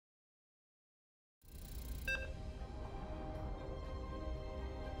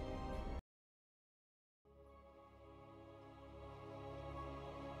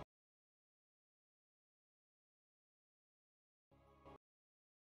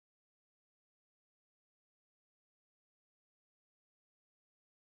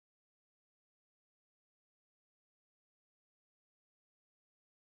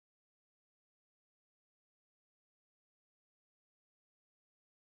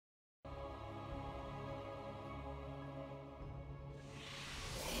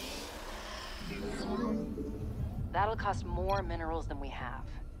That'll cost more minerals than we have.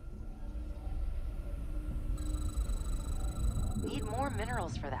 Need more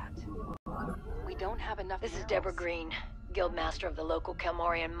minerals for that. We don't have enough This is minerals. Deborah Green, Guildmaster of the local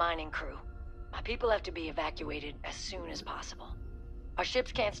Kelmorian mining crew. My people have to be evacuated as soon as possible. Our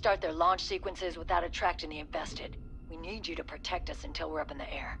ships can't start their launch sequences without attracting the infested. We need you to protect us until we're up in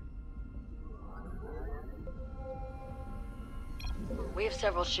the air. We have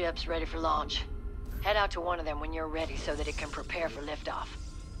several ships ready for launch. Head out to one of them when you're ready so that it can prepare for liftoff.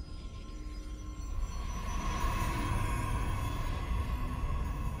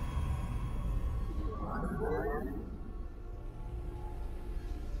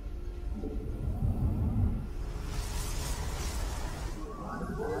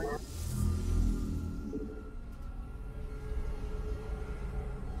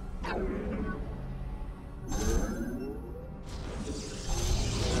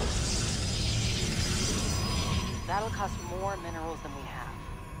 That'll cost more minerals than we have.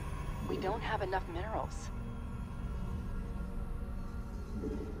 We don't have enough minerals.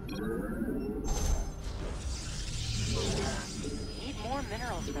 Need more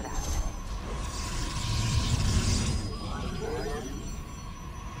minerals for that.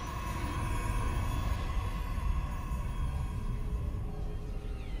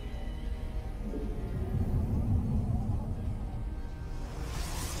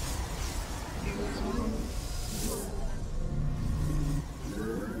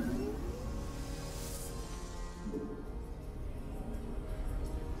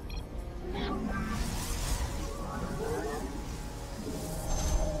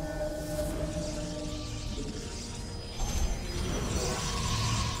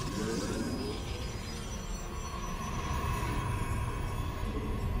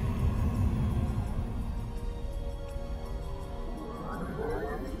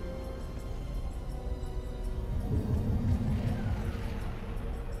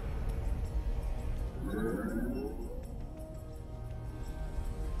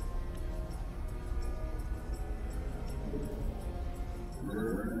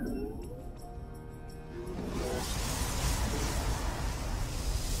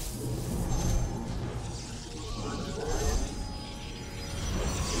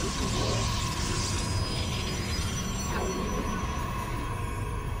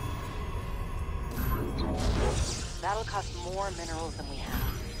 That'll cost more minerals than we have.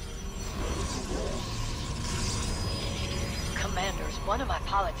 Commanders, one of my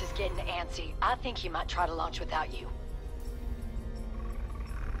pilots is getting antsy. I think he might try to launch without you.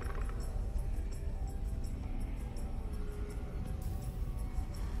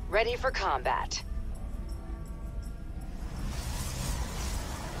 Ready for combat.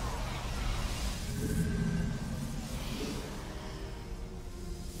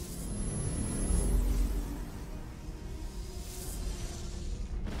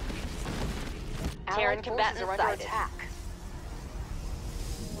 Terran Allied forces combatants are under sighted. attack.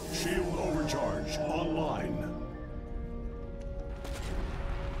 Shield overcharge online.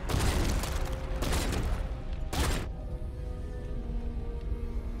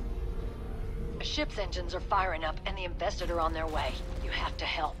 The ship's engines are firing up and the infested are on their way. You have to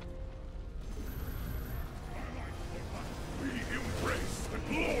help. We embrace the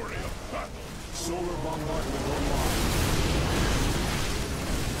glory of battle. Solar bombardment online.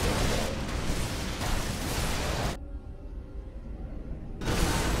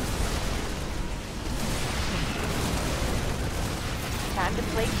 Time to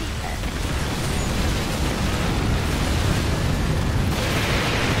play defense.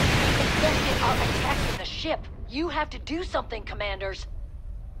 Infested are attacking the ship. You have to do something, commanders.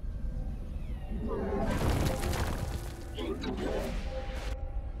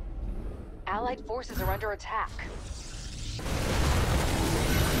 Allied forces are under attack.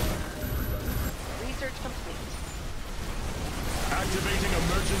 Research complete. Activating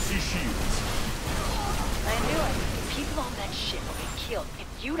emergency shields. I knew it. People on that ship will get killed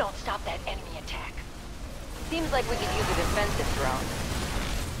if you don't stop that enemy attack. Seems like we could use a defensive drone.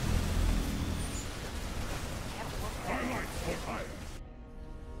 Highlight for fire.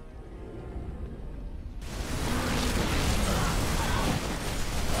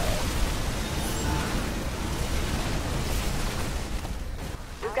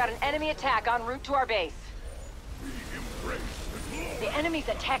 We've got an enemy attack en route to our base. We embrace the glory. The enemy's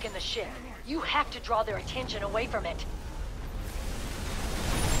attacking the ship. You have to draw their attention away from it.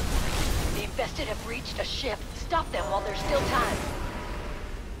 The infested have reached a ship. Stop them while there's still time.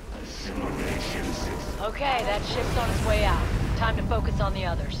 Assimilation system. Okay, that ship's on its way out. Time to focus on the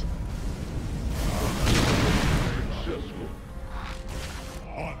others. Successful.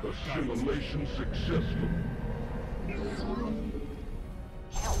 Assimilation successful.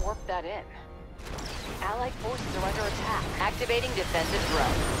 Can't warp that in. Allied forces are under attack. Activating defensive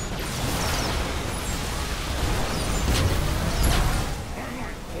drone.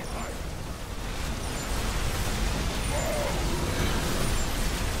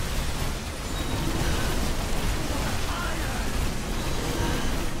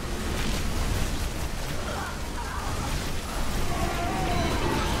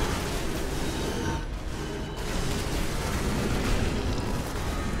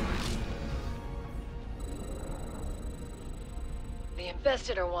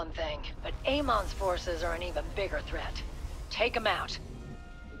 Infested are one thing, but Amon's forces are an even bigger threat. Take them out.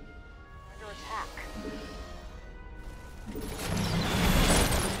 Under attack.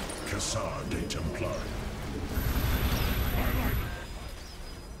 Cassar de Templar.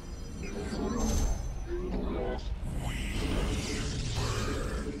 The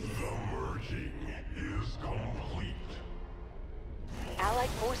merging is complete. Allied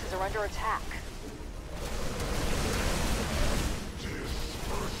forces are under attack.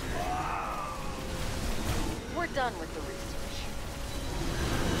 We're done with the research.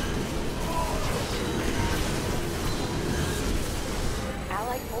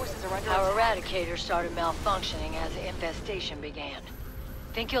 Allied forces are under Our attack. Eradicator started malfunctioning as the infestation began.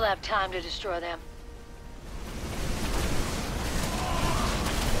 Think you'll have time to destroy them?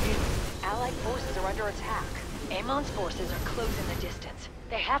 Allied forces are under attack. Amon's forces are closing the distance.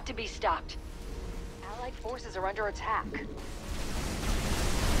 They have to be stopped. Allied forces are under attack.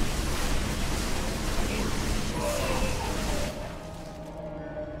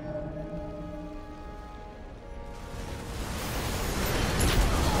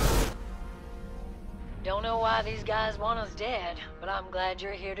 Don't know why these guys want us dead, but I'm glad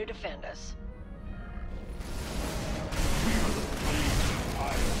you're here to defend us.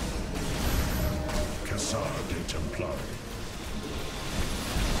 Cassar de Templar.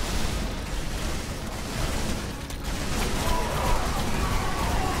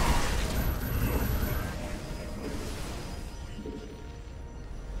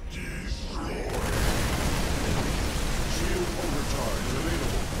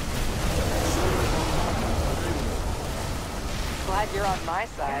 Glad you're on my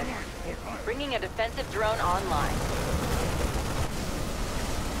side. Bringing a defensive drone online.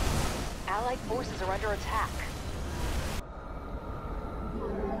 Allied forces are under attack.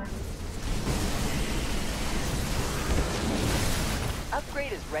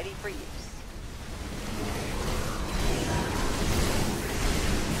 Upgrade is ready for use.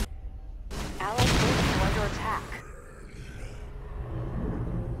 Allied forces are under attack.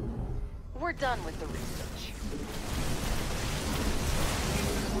 We're done with the research.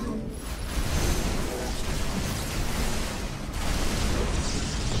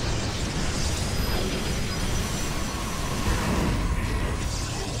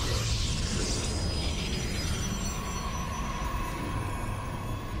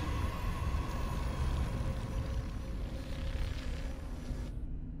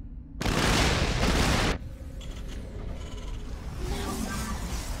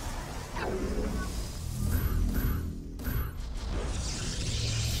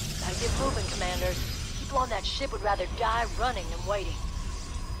 Get moving, Commanders. People on that ship would rather die running than waiting.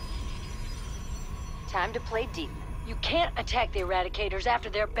 Time to play deep. You can't attack the Eradicators after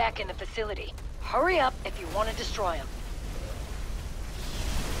they're back in the facility. Hurry up if you want to destroy them.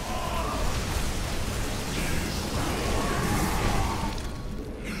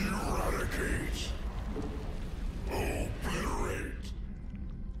 Eradicate. Obliterate.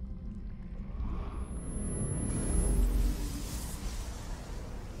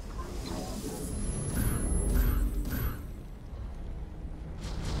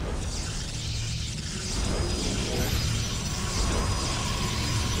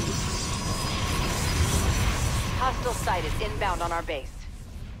 Hostile sighted inbound on our base.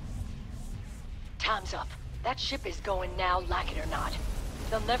 Time's up. That ship is going now, like it or not.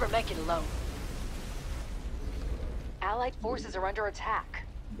 They'll never make it alone. Allied forces are under attack.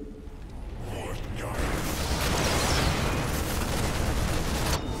 What guidance?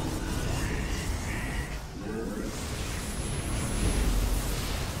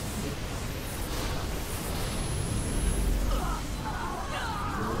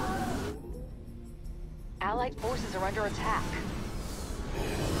 Allied forces are under attack.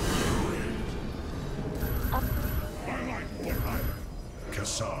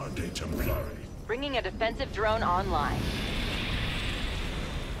 Cassar de Templar. Bringing a defensive drone online.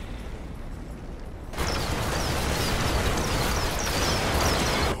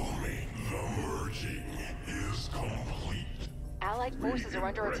 The merging is complete. Allied forces are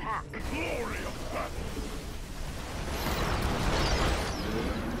under attack. Glory of battle.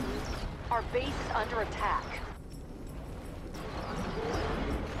 Our base is under attack.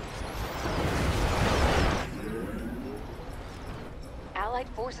 Allied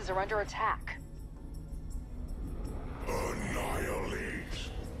forces are under attack.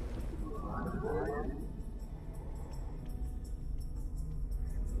 Annihilate.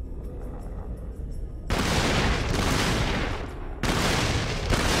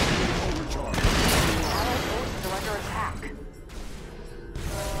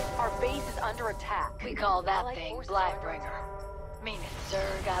 Under attack. We call that Allied thing forces are under Blightbringer. attack. Meanest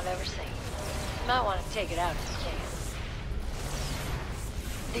Zerg I've ever seen. You might want to take it out if you can.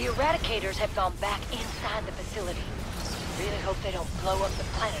 The Eradicators have gone back inside the facility. Really hope they don't blow up the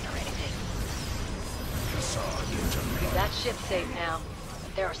planet or anything. That ship's safe now,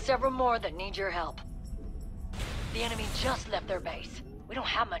 but there are several more that need your help. The enemy just left their base. We don't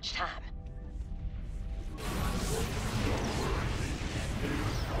have much time.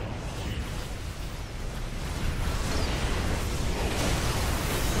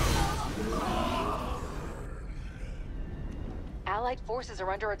 Allied forces are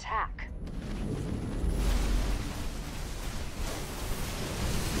under attack.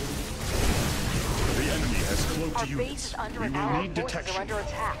 The enemy has cloaked Our units. base is under We attack. will Allied need forces detection. are under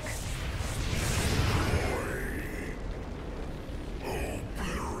attack.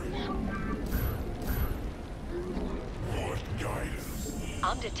 What guidance?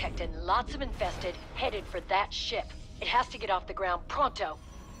 I'm detecting lots of infested headed for that ship. It has to get off the ground pronto.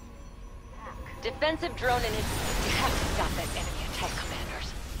 Defensive drone in his... You have to stop that enemy attack,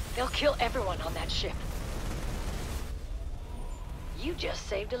 commanders. They'll kill everyone on that ship. You just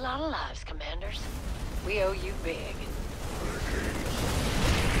saved a lot of lives, commanders. We owe you big.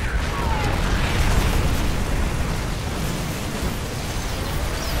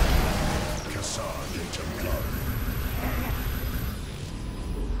 Cassandra into blood.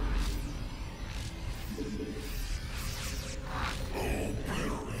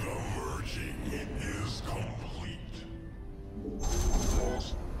 The merging is complete.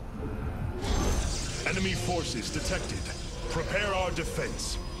 Enemy forces detected. Prepare our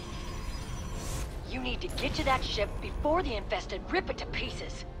defense. You need to get to that ship before the infested rip it to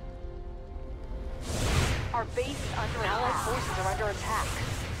pieces. Our base is under attack. Allied forces are under attack.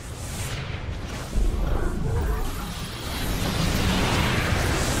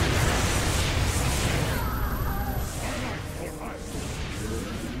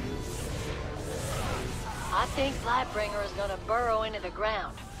 I think Blightbringer is gonna burrow into the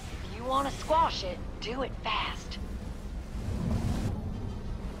ground. If you want to squash it, do it fast.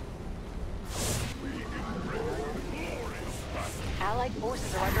 Allied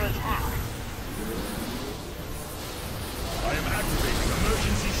forces are under attack. I am activating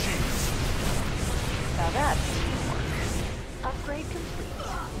emergency shields. Now that's teamwork. Upgrade complete.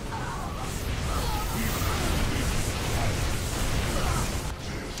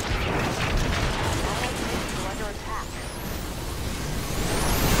 Allied forces are under attack.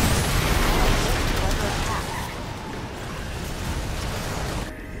 Allied forces are under attack.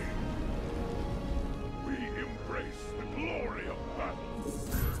 We embrace the glory of battle.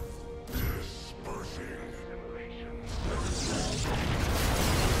 Dispersing.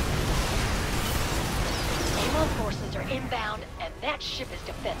 Allied forces are inbound, and that ship is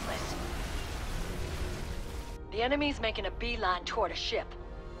defenseless. The enemy's making a beeline toward a ship.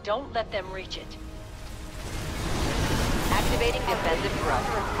 Don't let them reach it. Activating defensive drone.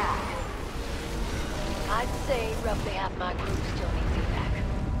 Under attack. I'd say roughly half my crew still needs evac.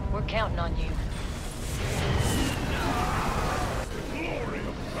 We're counting on you. Glory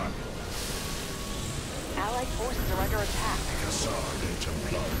of battle. Allied forces are under attack. Cassandra into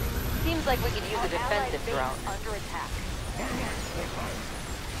blood. Seems like we could use a defensive base drone. Under attack.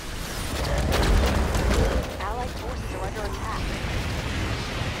 Allied forces are under attack.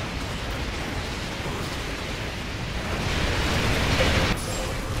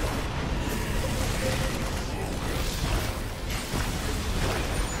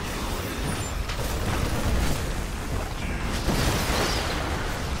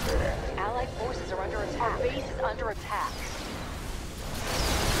 Allied forces are under attack. Our base is under attack.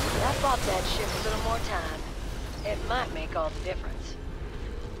 I bought that ship a little more time. It might make all the difference.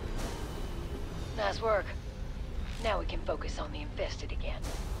 Nice work. Now we can focus on the infested again.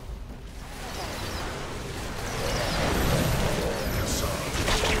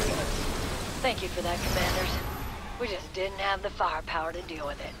 Thank you for that, commanders. We just didn't have the firepower to deal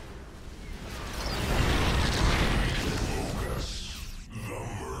with it. Focus. The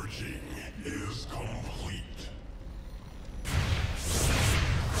merging is complete.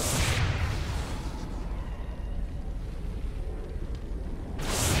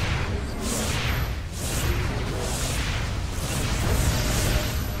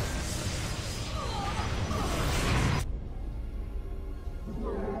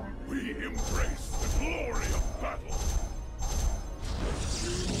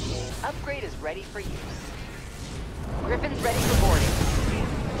 ready for use. Griffin's ready for boarding.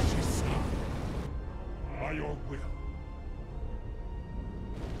 By your will.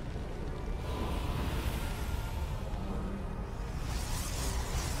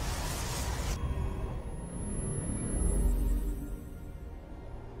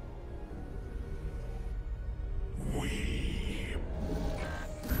 We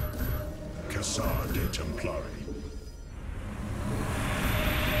Cassar de Templari.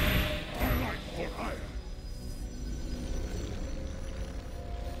 Twilight for hire.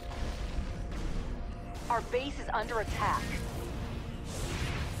 Our base is under attack.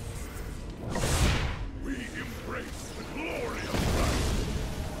 We embrace the glory of battle.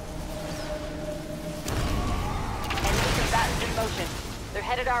 Enemy combatants in motion. They're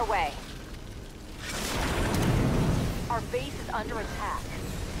headed our way. Our base is under attack.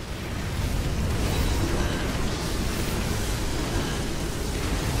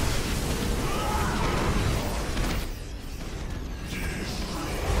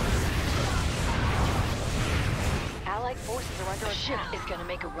 Allied forces are under The ship attack. is gonna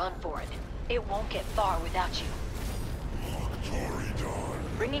make a run for it. It won't get far without you.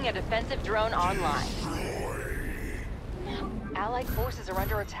 Toridon. Bringing a defensive drone online. Destroy. Allied forces are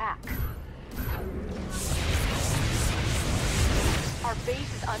under attack. Our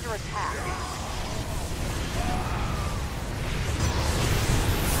base is under attack.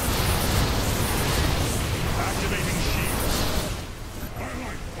 Activating shields.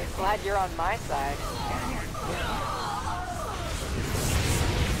 Glad you're on my side.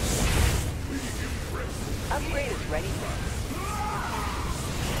 Upgrade is ready.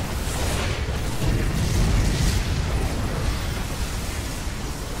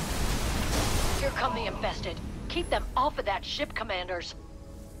 Here come the infested. Keep them off of that ship, commanders.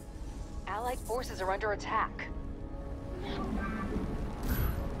 Allied forces are under attack.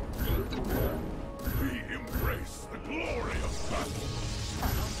 We embrace the glory of battle.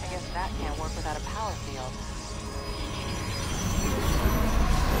 I guess that can't work without a power field.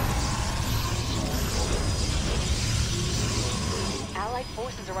 Allied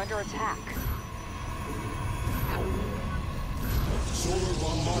forces are under attack. Solar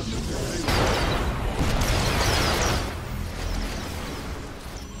bombardment available.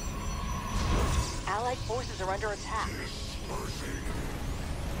 Allied forces are under attack.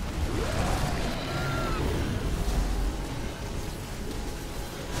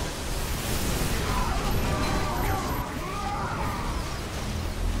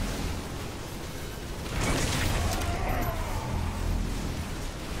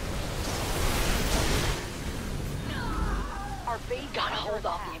 Our base Gotta is under hold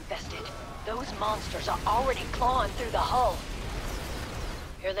off attack. the infested. Those monsters are already clawing through the hull.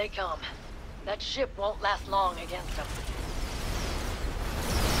 Here they come. That ship won't last long against them.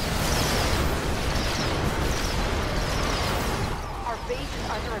 Our base is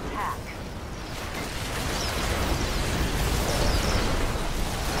under attack.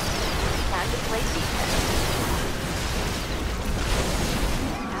 Time to play defense.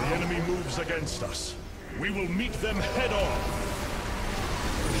 The enemy moves against us. We will meet them head on.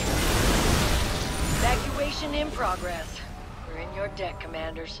 Evacuation in progress. We're in your deck,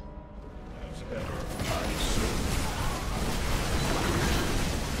 commanders. That's better. I soon.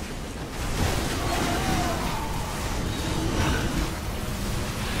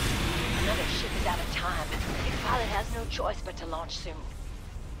 Another ship is out of time. The pilot has no choice but to launch soon.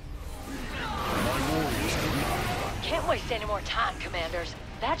 My warriors do not. Can't waste any more time, commanders.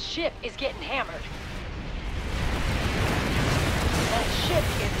 That ship is getting hammered. That ship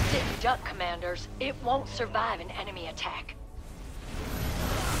is a sitting duck, commanders. It won't survive an enemy attack.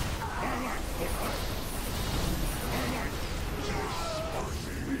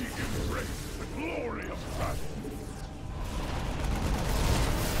 We embrace the glory of battle.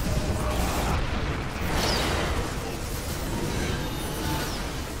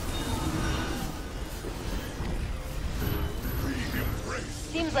 We embrace.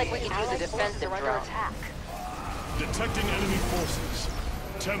 Seems like we could use a Allied defensive forces are drone. under attack. Detecting enemy forces.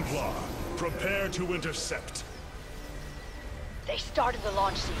 Templar, prepare to intercept. They started the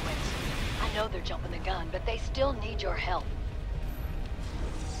launch sequence. I know they're jumping the gun, but they still need your help.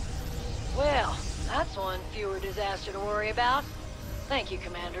 Well, that's one fewer disaster to worry about. Thank you,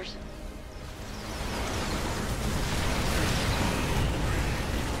 commanders.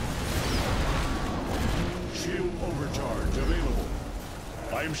 Shield overcharge available.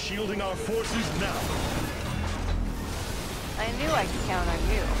 I am shielding our forces now. I knew I could count on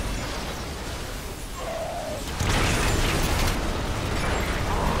you.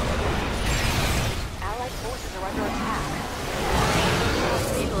 Allied forces are under attack.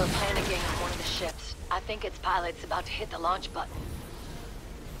 People are panicking on one of the ships. I think its pilot's about to hit the launch button.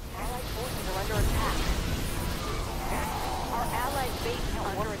 Allied forces are under attack. Our allied base is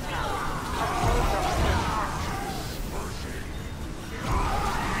under attack. Our probes are under attack.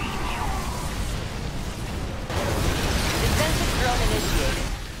 Defensive drone initiated.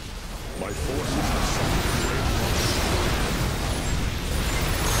 My forces have sunk.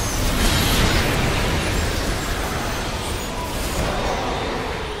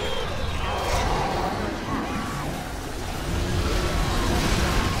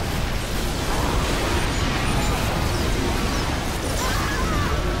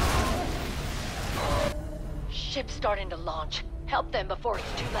 Ship's starting to launch. Help them before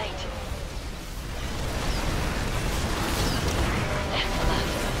it's too late. Excellent.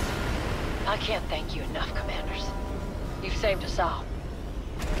 I can't thank you enough, Commanders. You've saved us all.